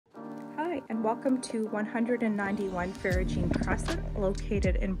Hi, and welcome to 191 Ferragine Crescent,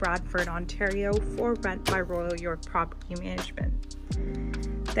 located in Bradford, Ontario, for rent by Royal York Property Management.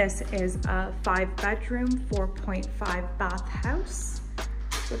 This is a 5-bedroom, 4.5 bath house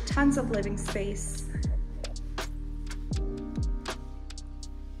with tons of living space.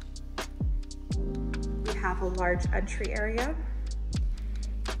 We have a large entry area,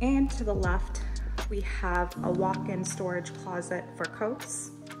 and to the left, we have a walk-in storage closet for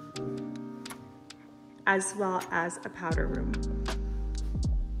coats, as well as a powder room.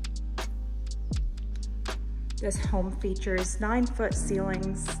 This home features 9-foot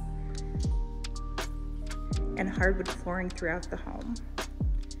ceilings and hardwood flooring throughout the home.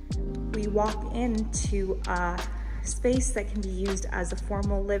 We walk into a space that can be used as a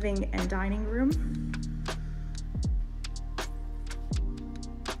formal living and dining room.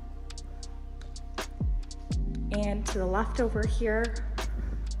 And to the left over here,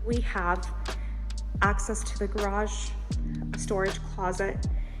 we have access to the garage, a storage closet,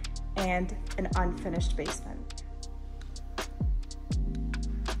 and an unfinished basement.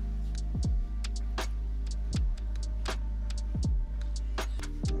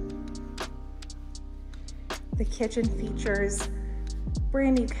 The kitchen features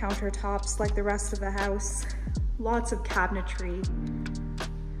brand new countertops like the rest of the house, lots of cabinetry,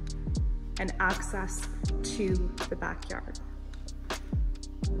 and access to the backyard,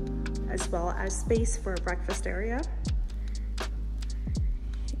 as well as space for a breakfast area.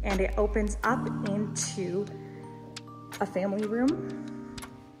 And it opens up into a family room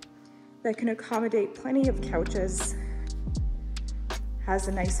that can accommodate plenty of couches, has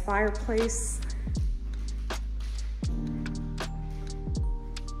a nice fireplace,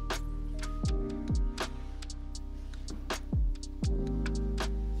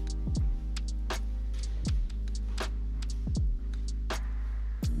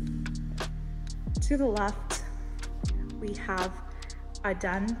 to the left, we have a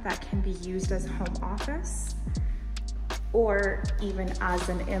den that can be used as a home office or even as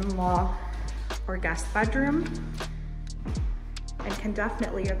an in-law or guest bedroom, and can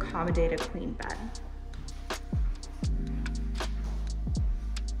definitely accommodate a queen bed.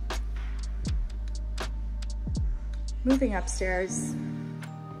 Moving upstairs,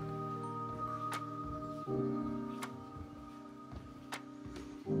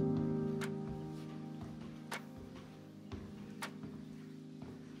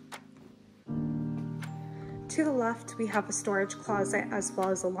 to the left, we have a storage closet as well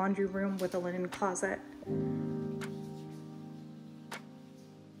as a laundry room with a linen closet.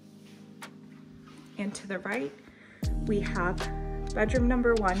 And to the right, we have bedroom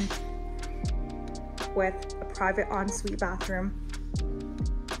number 1 with a private ensuite bathroom.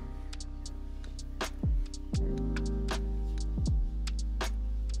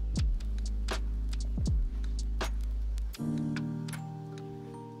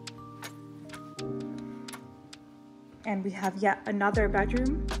 And we have yet another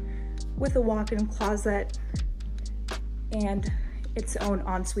bedroom with a walk-in closet and its own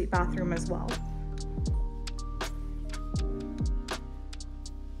ensuite bathroom as well.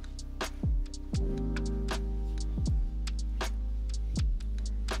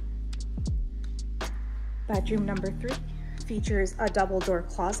 Bedroom number 3 features a double-door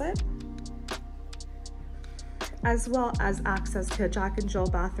closet, as well as access to a Jack and Jill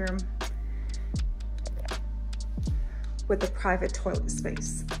bathroom with a private toilet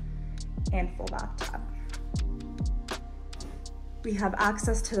space and full bathtub. We have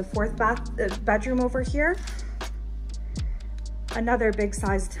access to the 4th bedroom over here, another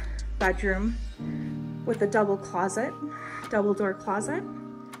big-sized bedroom with a double door closet.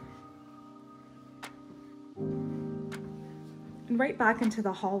 And right back into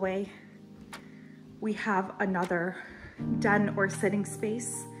the hallway, we have another den or sitting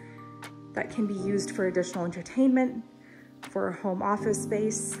space that can be used for additional entertainment, for a home office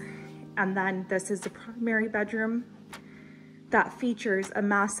space. And then this is the primary bedroom that features a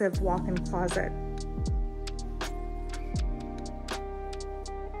massive walk-in closet.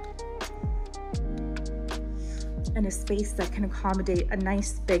 And a space that can accommodate a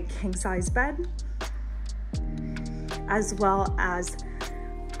nice big king-size bed, as well as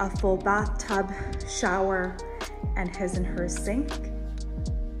a full bathtub, shower, and his and her sink.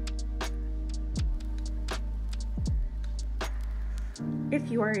 If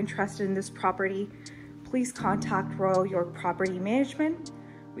you are interested in this property, please contact Royal York Property Management.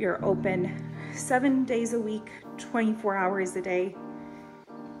 We are open 7 days a week, 24 hours a day.